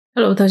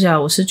Hello， 大家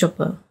好，我是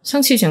Job。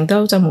上期讲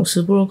到詹姆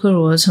斯·布洛克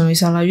如何成为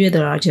砂拉越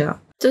的Raja，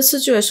这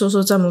次就来说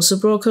说詹姆斯·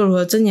布洛克如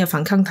何镇压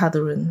反抗他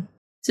的人。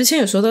之前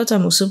有说到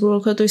詹姆斯·布洛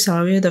克对砂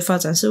拉越的发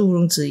展是毋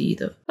庸置疑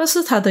的，但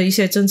是他的一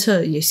些政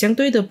策也相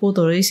对的剥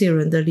夺了一些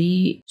人的利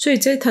益，所以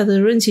在他的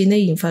任期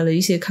内引发了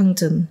一些抗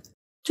争。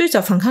最早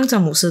反抗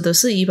詹姆斯的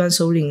是伊班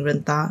首领仁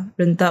答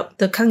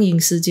的抗英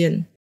事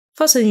件，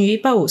发生于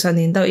1853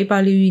年到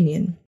1861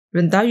年。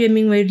仁答原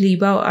名为里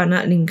鲍阿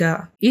纳林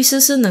嘎，意思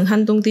是能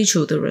撼动地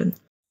球的人。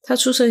他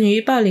出生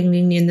于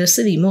1800年的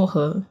斯里莫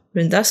河，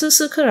仁答是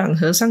斯克朗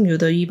河上游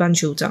的一班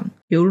酋长，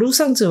有陆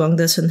上之王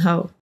的称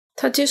号。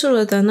他接受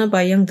了丹那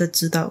巴样的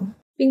指导，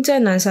并在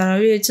南砂拉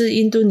越至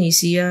印度尼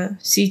西亚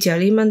西加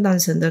利曼丹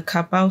省的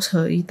卡鲍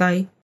河一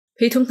带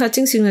陪同他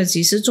进行了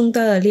几次重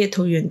大的猎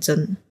头远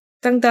征。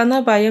当丹那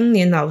巴样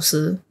年老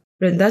时，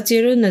仁答接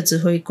任了指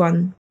挥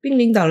官，并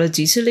领导了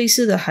几次类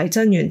似的海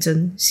战远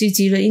征，袭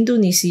击了印度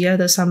尼西亚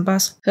的桑巴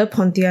斯和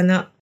彭迪亚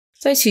纳。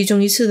在其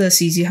中一次的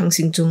袭击航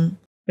行中，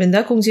仁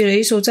答攻击了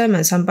一艘载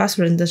满桑巴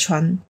斯人的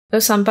船，而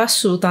桑巴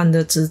斯苏丹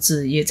的侄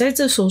子也在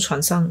这艘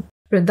船上。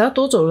仁答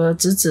夺走了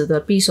侄子的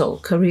匕首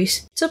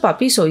Keris， 这把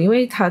匕首因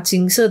为它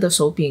金色的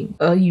手柄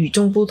而与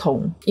众不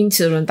同，因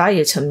此仁答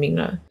也成名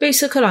了，被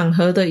斯克朗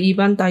河的伊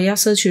班达亚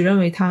社区认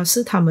为他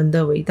是他们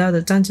的伟大的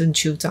战争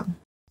酋长。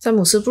詹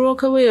姆斯·布洛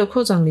克为了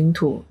扩张领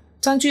土，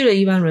占据了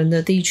伊班人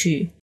的地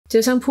区，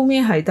加上扑灭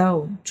海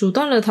盗，阻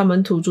断了他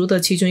们土族的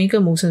其中一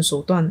个谋生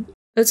手段，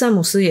而詹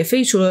姆斯也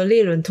废除了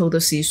猎人头的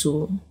习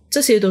俗，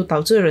这些都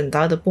导致仁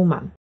答的不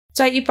满。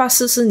在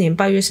1844年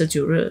8月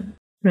19日，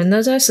仁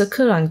答在斯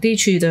克朗地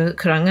区的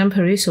克朗安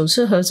普里首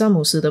次和詹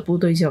姆斯的部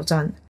队交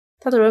战，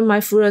他的人埋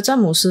伏了詹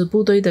姆斯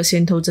部队的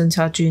先头侦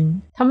察军，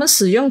他们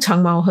使用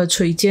长矛和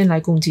锤剑来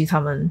攻击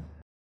他们。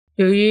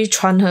由于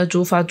船和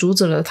竹筏阻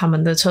止了他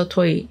们的撤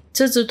退，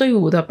这支队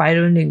伍的白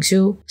人领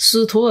袖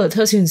斯图尔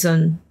特先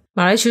生、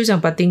马来酋长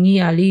巴丁伊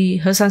阿利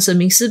和30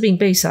名士兵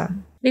被杀，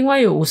另外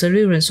有56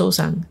人受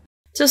伤。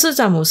这是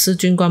詹姆斯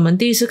军官们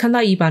第一次看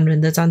到伊班人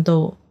的战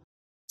斗。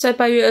在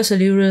8月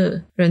26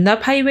日，仁答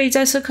派一位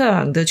在斯克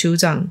朗的酋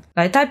长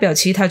来代表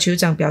其他酋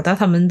长表达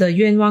他们的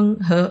愿望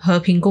和和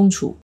平共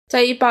处。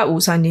在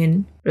1853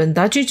年，仁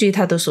答聚集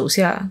他的手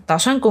下，打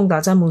算攻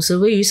打詹姆斯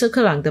位于斯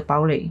克朗的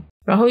堡垒，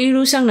然后一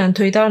路向南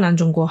推到南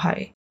中国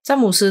海。詹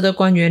姆斯的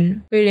官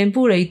员威廉·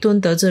布雷顿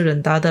得知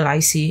仁答的来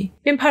袭，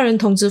便派人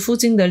通知附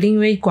近的另一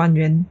位官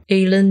员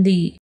Alan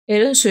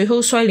Lee。Alan 随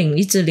后率领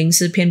一支临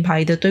时编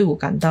排的队伍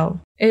赶到。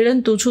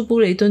Alan 督促布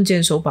雷顿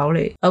坚守堡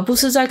垒，而不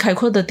是在开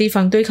阔的地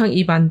方对抗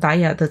伊班达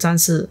亚的战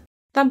士。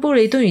但布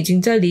雷顿已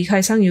经在离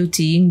开上游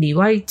几英里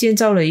外建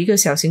造了一个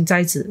小型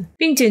寨子，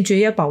并坚决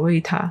要保卫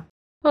它。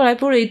后来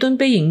布雷顿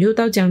被引诱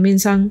到江面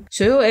上，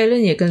随后 Alan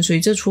也跟随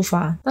着出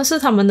发，但是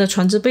他们的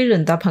船只被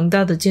仁答庞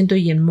大的舰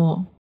队淹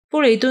没。布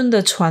雷顿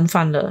的船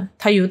翻了，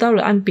他游到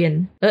了岸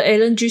边，而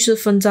Alan 据势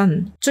奋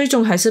战，最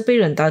终还是被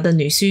仁答的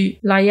女婿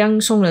拉央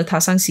送了他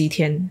上西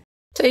天。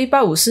在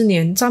1854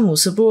年，詹姆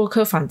斯·布洛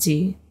克反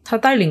击，他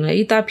带领了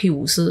一大批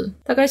武士，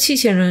大概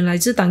7000人来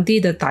自当地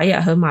的达雅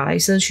和马来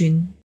社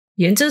群，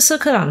沿着斯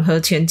克朗河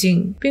前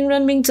进，并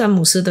任命詹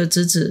姆斯的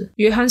侄子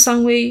约翰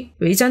上尉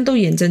为战斗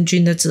远征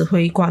军的指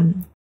挥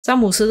官。詹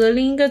姆斯的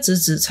另一个侄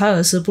子查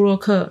尔斯·布洛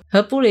克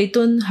和布雷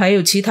顿还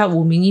有其他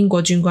5名英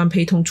国军官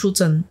陪同出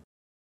征。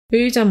由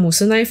于詹姆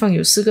斯那一方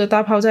有4个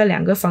大炮在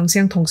2个方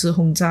向同时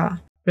轰炸，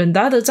仁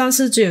答的战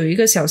士只有一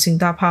个小型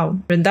大炮，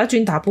仁答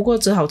军打不过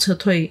只好撤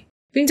退，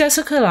并在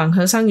斯克朗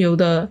河上游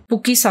的布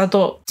基沙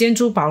多建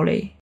筑堡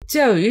垒，这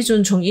有一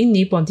尊从印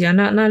尼本迪亚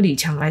纳那里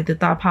抢来的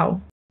大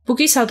炮。布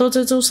基沙多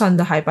这座山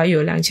的海拔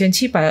有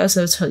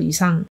2720尺以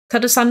上，它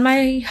的山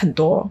脉很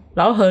多，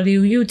然后河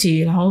流又急，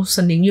然后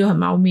森林又很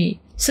茂密，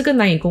是个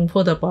难以攻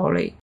破的堡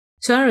垒。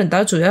虽然仁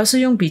答主要是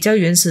用比较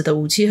原始的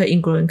武器和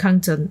英国人抗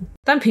争，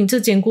但凭着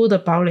坚固的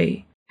堡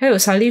垒还有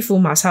沙利夫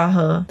马沙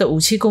荷的武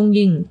器供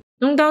应，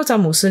弄到詹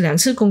姆斯2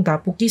次攻打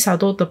布基沙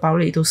多的堡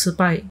垒都失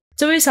败。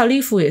这位沙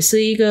利夫也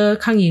是一个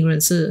抗英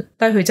人士，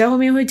待会在后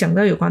面会讲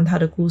到有关他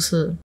的故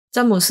事。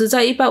詹姆斯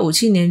在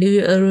1857年6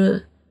月2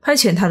日派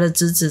遣他的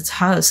侄子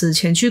查尔斯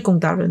前去攻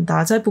打仁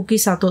答在布基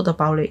沙多的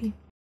堡垒。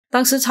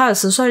当时查尔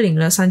斯率领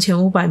了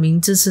3500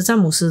名支持詹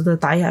姆斯的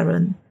达雅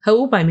人和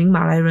500名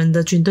马来人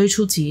的军队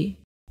出击，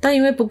但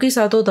因为布基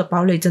沙多的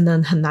堡垒真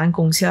的很难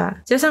攻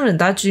下，加上仁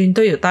答军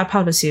队有大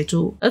炮的协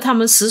助，而他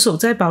们死守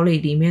在堡垒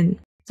里面，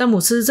詹姆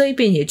斯这一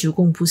边也久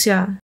攻不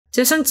下，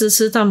加上支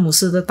持詹姆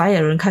斯的达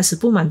雅人开始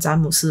不满詹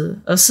姆斯，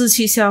而士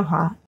气下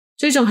滑，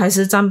最终还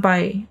是战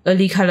败而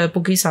离开了布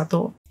基沙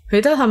多。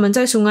回到他们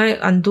在苏艾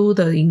安都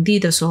的营地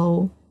的时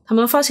候，他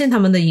们发现他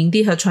们的营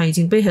地和船已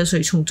经被河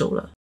水冲走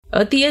了。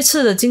而第2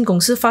次的进攻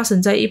是发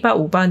生在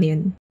1858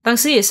年，当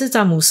时也是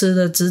詹姆斯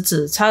的侄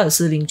子查尔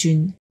斯领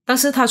军，当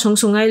时他从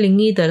苏艾林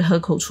伊的河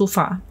口出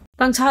发。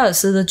当查尔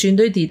斯的军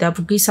队抵达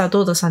布基沙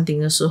多的山顶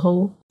的时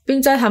候，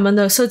并在他们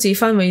的射击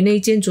范围内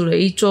建筑了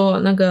一座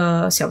那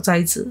个小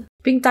寨子，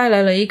并带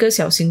来了一个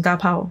小型大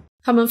炮。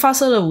他们发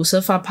射了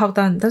50发炮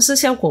弹，但是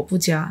效果不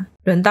佳。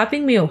仁答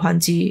并没有还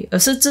击，而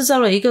是制造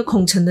了一个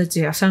空城的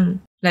假象，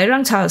来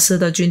让查尔斯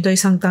的军队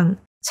上当。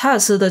查尔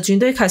斯的军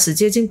队开始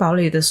接近堡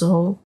垒的时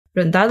候，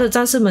仁达的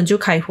战士们就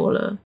开火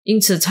了，因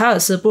此查尔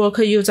斯·布洛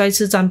克又再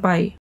次战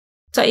败。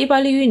在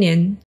1861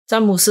年，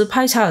詹姆斯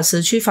派查尔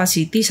斯去发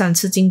起第3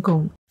次进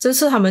攻，这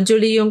次他们就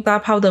利用大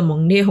炮的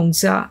猛烈轰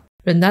炸。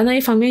仁达那一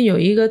方面有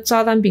一个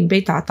炸弹兵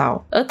被打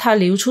倒，而他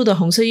流出的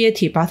红色液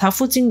体把他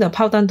附近的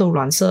炮弹都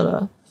染色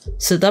了，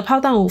使得炮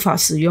弹无法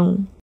使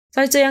用。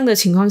在这样的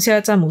情况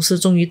下，詹姆斯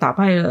终于打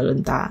败了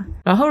仁达，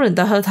然后仁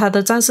达和他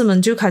的战士们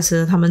就开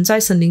始了他们在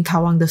森林逃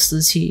亡的时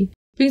期，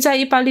并在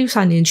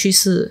1863年去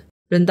世。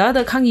仁达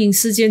的抗英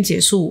事件结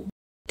束。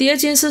第二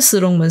件是石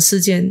隆门事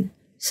件。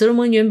石隆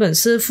门原本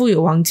是富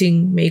有黄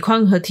金、煤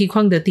矿和铁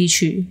矿的地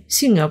区，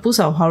吸引了不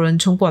少华人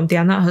从本迪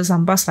亚纳和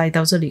桑巴斯来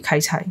到这里开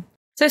采。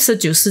在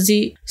19世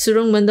纪，石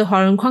隆门的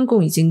华人矿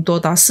工已经多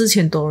达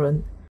4000多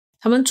人，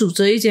他们组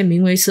织一间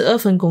名为12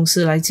分公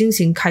司来进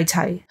行开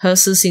采和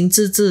实行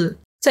自治。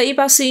在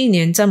1841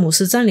年，詹姆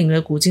斯占领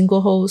了古晋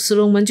过后，石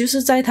隆门就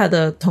是在他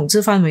的统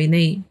治范围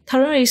内。他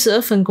认为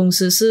12分公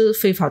司是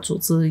非法组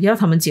织，要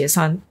他们解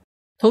散。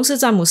同时，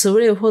詹姆斯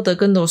为了获得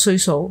更多税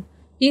收，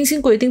硬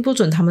性规定不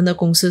准他们的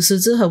公司私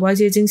自和外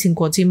界进行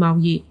国际贸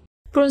易，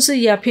不论是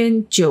鸦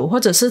片、酒或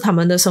者是他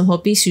们的生活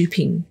必需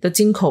品的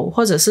进口，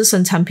或者是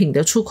生产品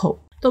的出口，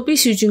都必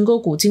须经过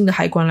古晋的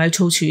海关来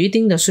抽取一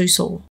定的税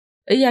收，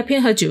而鸦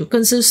片和酒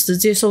更是直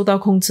接受到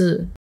控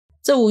制。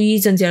这无疑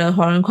增加了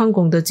华人矿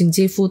工的经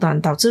济负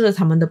担，导致了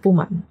他们的不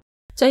满。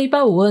在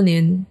1852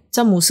年，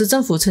詹姆斯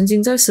政府曾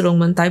经在石隆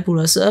门逮捕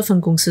了12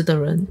分公司的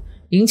人，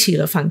引起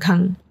了反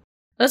抗。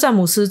而詹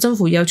姆斯政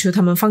府要求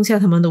他们放下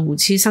他们的武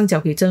器，上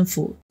交给政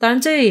府，当然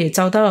这也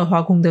遭到了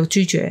华工的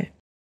拒绝。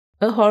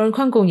而华人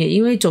矿工也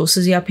因为走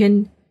私鸦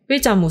片被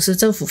詹姆斯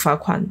政府罚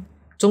款，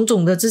种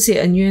种的这些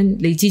恩怨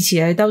累积起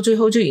来，到最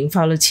后就引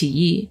发了起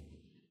义。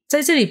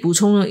在这里补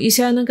充了一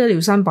下那个刘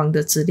三邦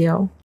的资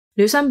料。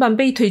刘三邦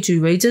被推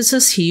举为这次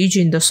起义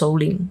军的首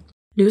领。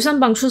刘三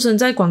邦出生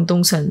在广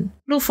东省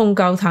陆丰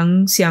高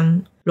塘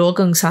乡罗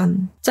庚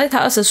山，在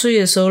他20岁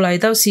的时候来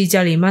到西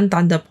加里曼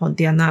丹的本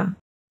迪亚纳，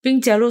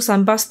并加入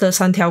三巴斯的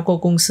3条沟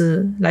公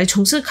司来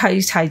从事开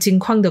采金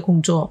矿的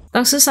工作。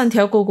当时3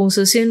条沟公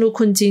司陷入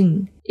困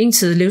境，因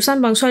此刘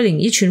三邦率领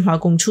一群华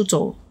工出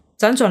走，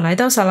辗转来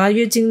到砂拉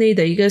越境内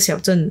的一个小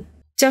镇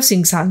叫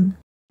新山。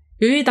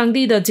由于当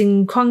地的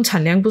金矿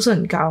产量不是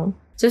很高，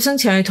加上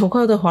前来投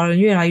靠的华人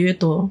越来越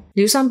多，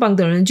刘三邦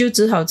等人就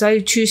只好再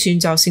去寻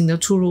找新的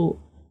出路。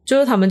最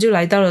后他们就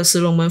来到了石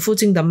隆门附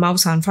近的猫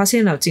山，发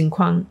现了金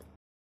矿。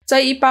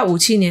在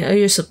1857年2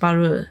月18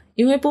日，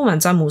因为不满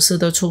詹姆斯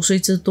的抽税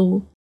制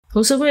度，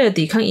同时为了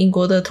抵抗英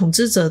国的统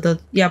治者的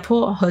压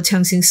迫和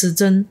强行施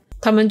政，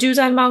他们就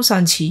在猫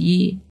山起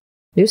义。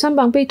刘三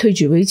邦被推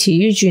举为起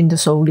义军的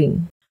首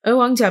领，而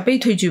王甲被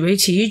推举为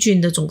起义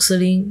军的总司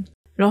令。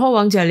然后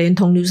王甲连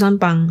同刘三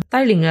邦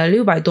带领了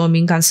600多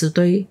名敢死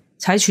队，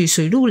采取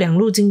水陆两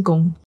路进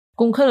攻，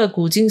攻克了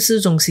古晋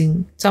市中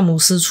心。詹姆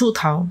斯出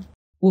逃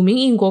，5名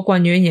英国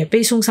官员也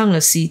被送上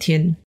了西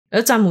天，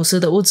而詹姆斯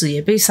的屋子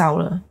也被烧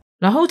了。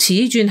然后起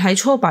义军还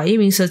错把一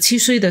名17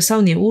岁的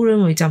少年误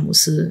认为詹姆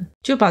斯，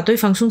就把对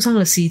方送上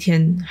了西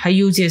天，还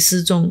游街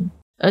示众。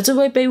而这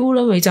位被误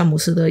认为詹姆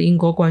斯的英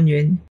国官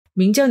员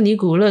名叫尼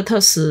古勒特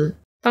斯。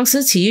当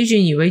时起义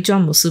军以为詹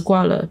姆斯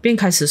挂了，便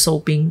开始收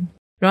兵。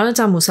然而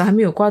詹姆斯还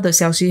没有挂的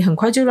消息很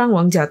快就让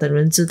王甲等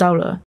人知道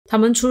了。他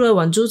们除了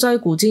挽住在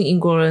古晋英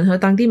国人和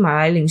当地马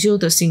来领袖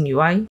的心以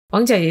外，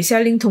王甲也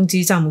下令通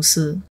缉詹姆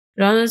斯。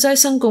然而在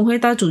圣公会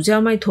大主教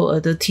麦妥尔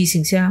的提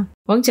醒下，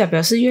王甲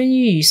表示愿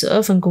意以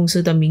12分公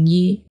司的名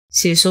义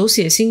写手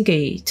写信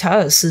给查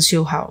尔斯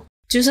修好，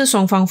就是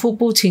双方互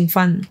不侵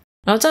犯。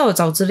然后在我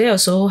找资料的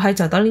时候还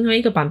找到另外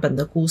一个版本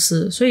的故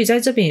事，所以在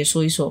这边也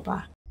说一说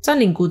吧。占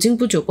领古晋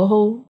不久过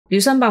后，刘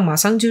三邦马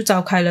上就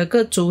召开了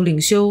各族领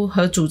袖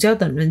和主教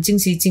等人进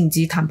行紧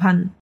急谈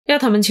判，要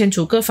他们签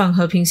署各方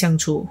和平相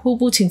处、互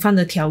不侵犯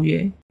的条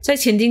约。在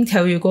签订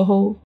条约过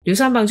后，刘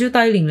三邦就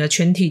带领了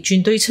全体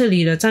军队撤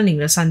离了占领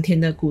了3天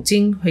的古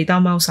晋，回到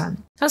猫山。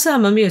但是他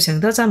们没有想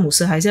到詹姆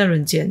斯还在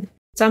人间。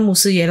詹姆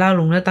斯也拉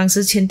拢了当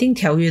时签订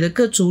条约的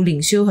各族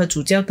领袖和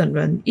主教等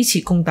人，一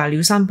起攻打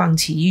刘三邦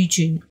起义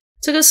军。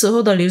这个时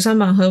候的刘三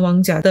邦和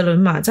王甲的人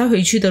马在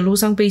回去的路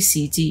上被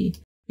袭击，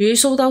由于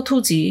受到突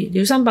击，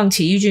刘三邦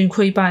起义军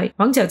溃败，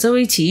王甲这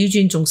位起义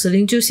军总司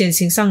令就先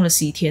行上了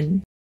西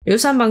天。刘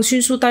三邦迅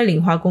速带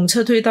领华工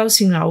撤退到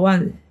新饶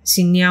湾、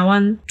新亚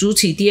湾，筑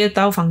起第2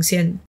道防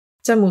线。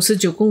詹姆斯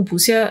久攻不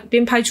下，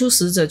便派出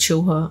使者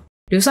求和。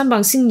刘三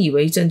邦信以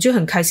为真，就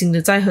很开心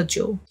的在喝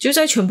酒。就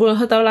在全部人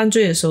喝到烂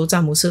醉的时候，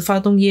詹姆斯发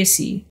动夜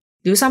袭。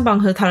刘三邦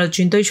和他的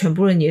军队全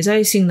部人也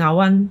在新饶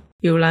湾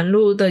有兰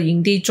路的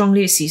营地壮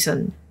烈牺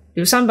牲。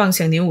刘三邦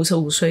享年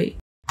55岁。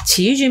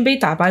起义军被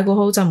打败过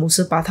后，詹姆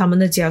斯把他们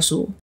的家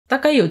属大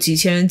概有几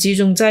千人集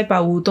中在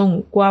巴乌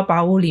洞瓜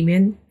巴乌里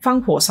面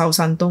放火烧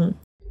山洞，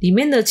里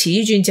面的起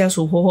义军家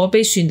属活活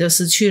被熏得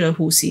失去了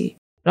呼吸。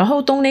然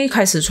后洞内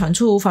开始传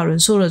出无法忍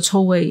受的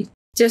臭味，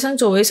加上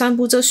周围散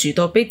布着许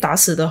多被打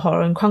死的华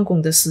人矿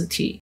工的尸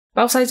体，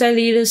暴晒在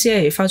烈日下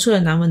也发出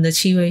了难闻的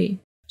气味。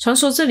传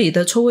说这里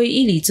的臭味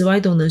1里之外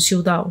都能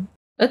嗅到。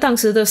而当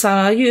时的砂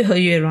拉越河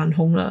也染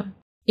红了，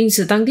因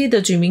此当地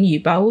的居民以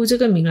巴乌这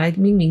个名来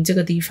命名这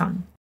个地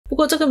方。不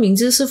过这个名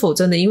字是否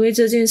真的因为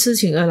这件事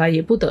情而来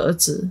也不得而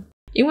知，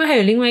因为还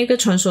有另外一个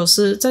传说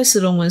是在石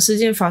隆门事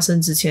件发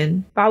生之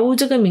前，巴乌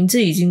这个名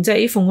字已经在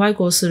一封外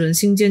国私人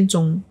信件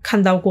中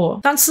看到过，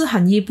但是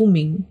含义不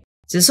明，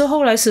只是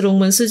后来石隆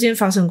门事件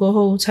发生过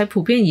后才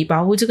普遍以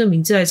巴乌这个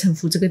名字来称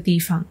呼这个地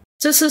方。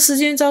这次事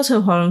件造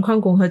成华人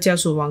矿工和家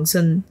属亡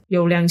生，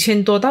有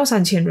2000多到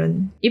3000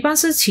人，一半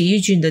是起义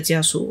军的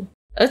家属，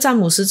而詹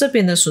姆斯这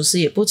边的损失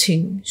也不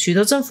轻，许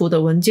多政府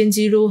的文件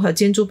记录和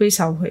建筑被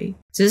烧毁，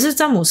只是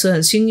詹姆斯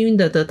很幸运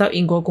的得到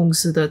英国公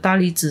司的大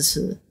力支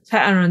持，才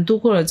安然度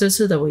过了这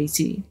次的危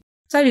机。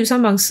在刘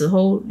三邦死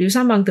后，刘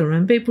三邦等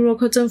人被布洛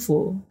克政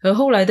府和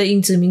后来的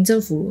英殖民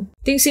政府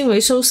定性为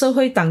受社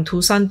会党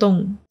徒煽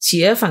动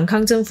起而反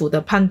抗政府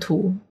的叛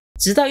徒，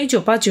直到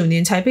1989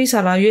年才被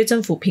砂拉越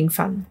政府平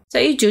反。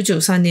在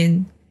1993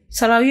年，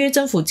砂拉越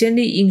政府建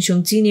立英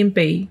雄纪念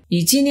碑，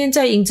以纪念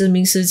在英殖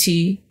民时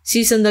期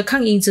牺牲的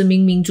抗英殖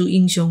民民族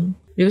英雄。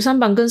刘三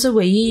邦更是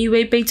唯一一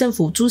位被政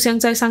府铸像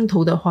在上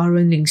头的华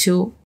人领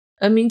袖，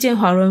而民间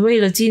华人为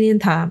了纪念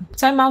他，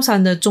在帽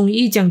山的忠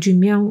义将军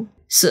庙、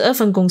12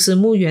分公司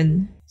墓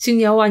园、新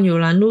窑湾有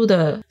兰路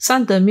的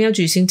善德庙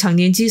举行常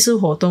年祭祀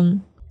活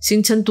动，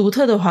形成独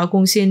特的华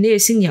工先烈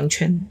信仰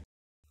圈。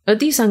而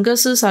第三个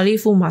是沙利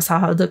夫马沙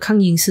荷的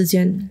抗英事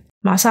件。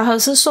马沙荷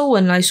是受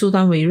文莱苏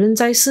丹委任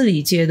在士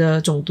里街的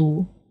总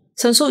督，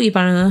深受伊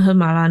班人和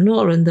马拉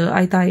诺人的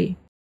爱戴。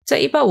在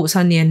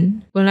1853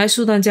年，文莱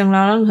苏丹将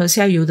拉让河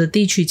下游的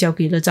地区交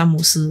给了詹姆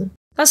斯，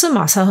但是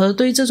马沙荷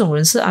对这种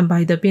人事安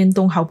排的变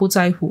动毫不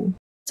在乎。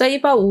在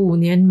1855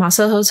年，马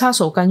沙荷插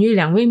手干预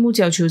2位木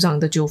角酋长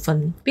的纠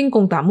纷，并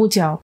攻打木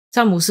角。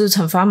詹姆斯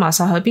惩罚马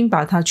沙荷，并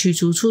把他驱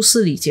逐出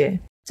士里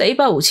街。在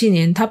1857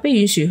年，他被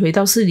允许回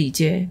到士里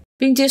街，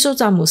并接受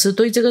詹姆斯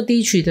对这个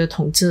地区的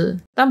统治。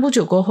但不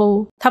久过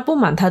后，他不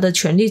满他的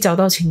权力遭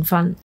到侵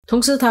犯，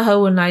同时他和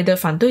文莱的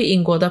反对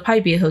英国的派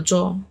别合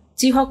作，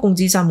计划攻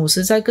击詹姆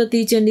斯在各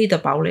地建立的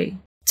堡垒。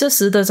这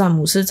时的詹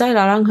姆斯在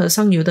拉让河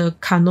上游的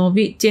卡诺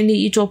维建立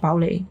一座堡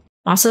垒，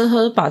马沙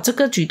荷把这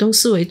个举动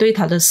视为对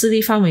他的势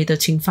力范围的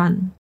侵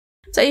犯。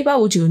在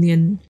1859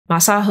年，马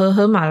沙荷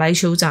和马来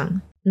酋长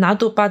拿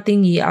督巴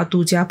丁伊阿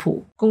都加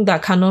普攻打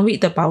卡诺维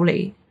的堡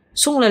垒，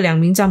送了2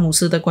名詹姆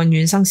斯的官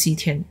员上西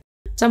天。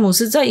詹姆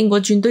斯在英国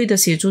军队的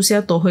协助下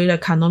夺回了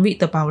卡诺维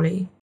的堡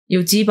垒，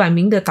有几百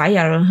名的达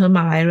雅人和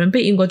马来人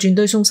被英国军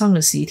队送上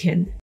了西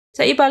天。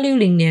在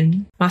1860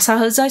年，马沙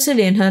荷再次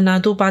联合拿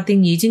督巴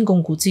丁伊进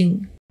攻古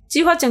晋，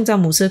计划将詹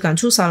姆斯赶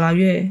出砂拉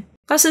越，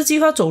但是计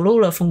划走漏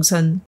了风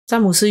声，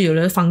詹姆斯有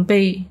了防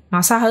备，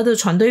马沙荷的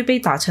船队被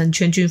打成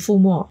全军覆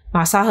没，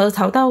马沙荷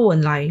逃到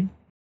文莱。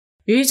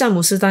由于詹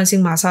姆斯担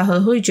心马沙荷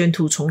会卷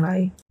土重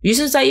来，于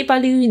是在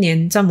1861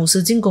年，詹姆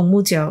斯进攻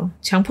木角，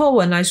强迫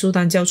文莱苏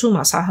丹交出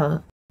马沙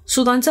荷。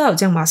苏丹只好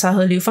将马沙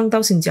荷流放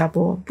到新加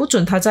坡，不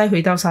准他再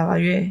回到砂拉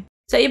越。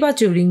在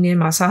1890年，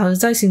马沙荷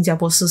在新加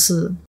坡逝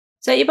世。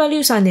在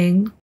1863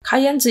年，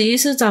开央之役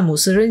是詹姆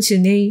斯任期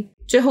内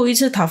最后一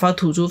次讨伐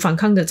土著反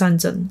抗的战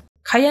争。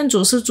开央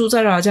族是住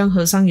在拉江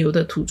河上游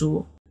的土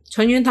著，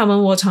传言他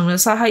们窝藏了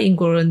杀害英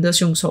国人的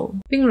凶手，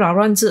并扰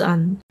乱治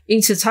安，因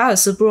此查尔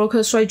斯·布洛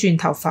克率军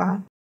讨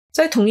伐。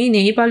在同一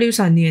年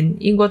1863年，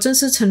英国正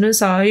式承认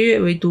砂拉越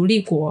为独立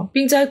国，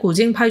并在古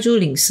晋派驻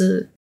领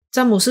事。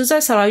詹姆斯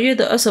在砂拉越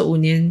的25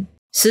年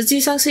实际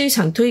上是一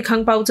场对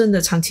抗暴政的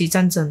长期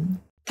战争。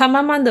他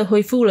慢慢地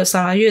恢复了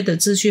砂拉越的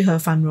秩序和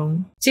繁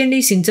荣，建立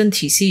行政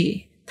体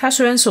系。他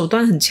虽然手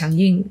段很强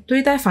硬，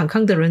对待反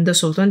抗的人的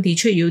手段的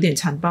确有点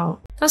残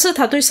暴，但是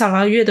他对砂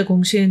拉越的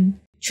贡献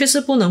却是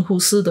不能忽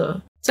视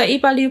的。在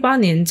1868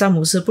年，詹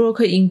姆斯·布洛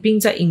克因病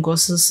在英国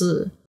逝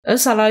世，而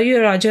砂拉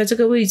越Raja这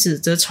个位置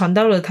则传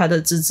到了他的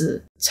侄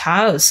子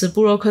查尔斯·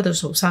布洛克的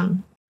手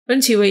上，任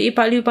期为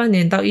1868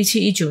年到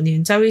1719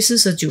年，在位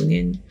49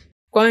年。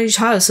关于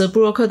查尔斯·布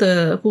洛克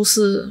的故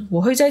事，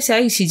我会在下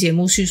一期节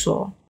目叙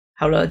说。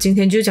好了，今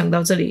天就讲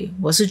到这里，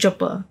我是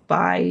Jobber，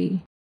 拜。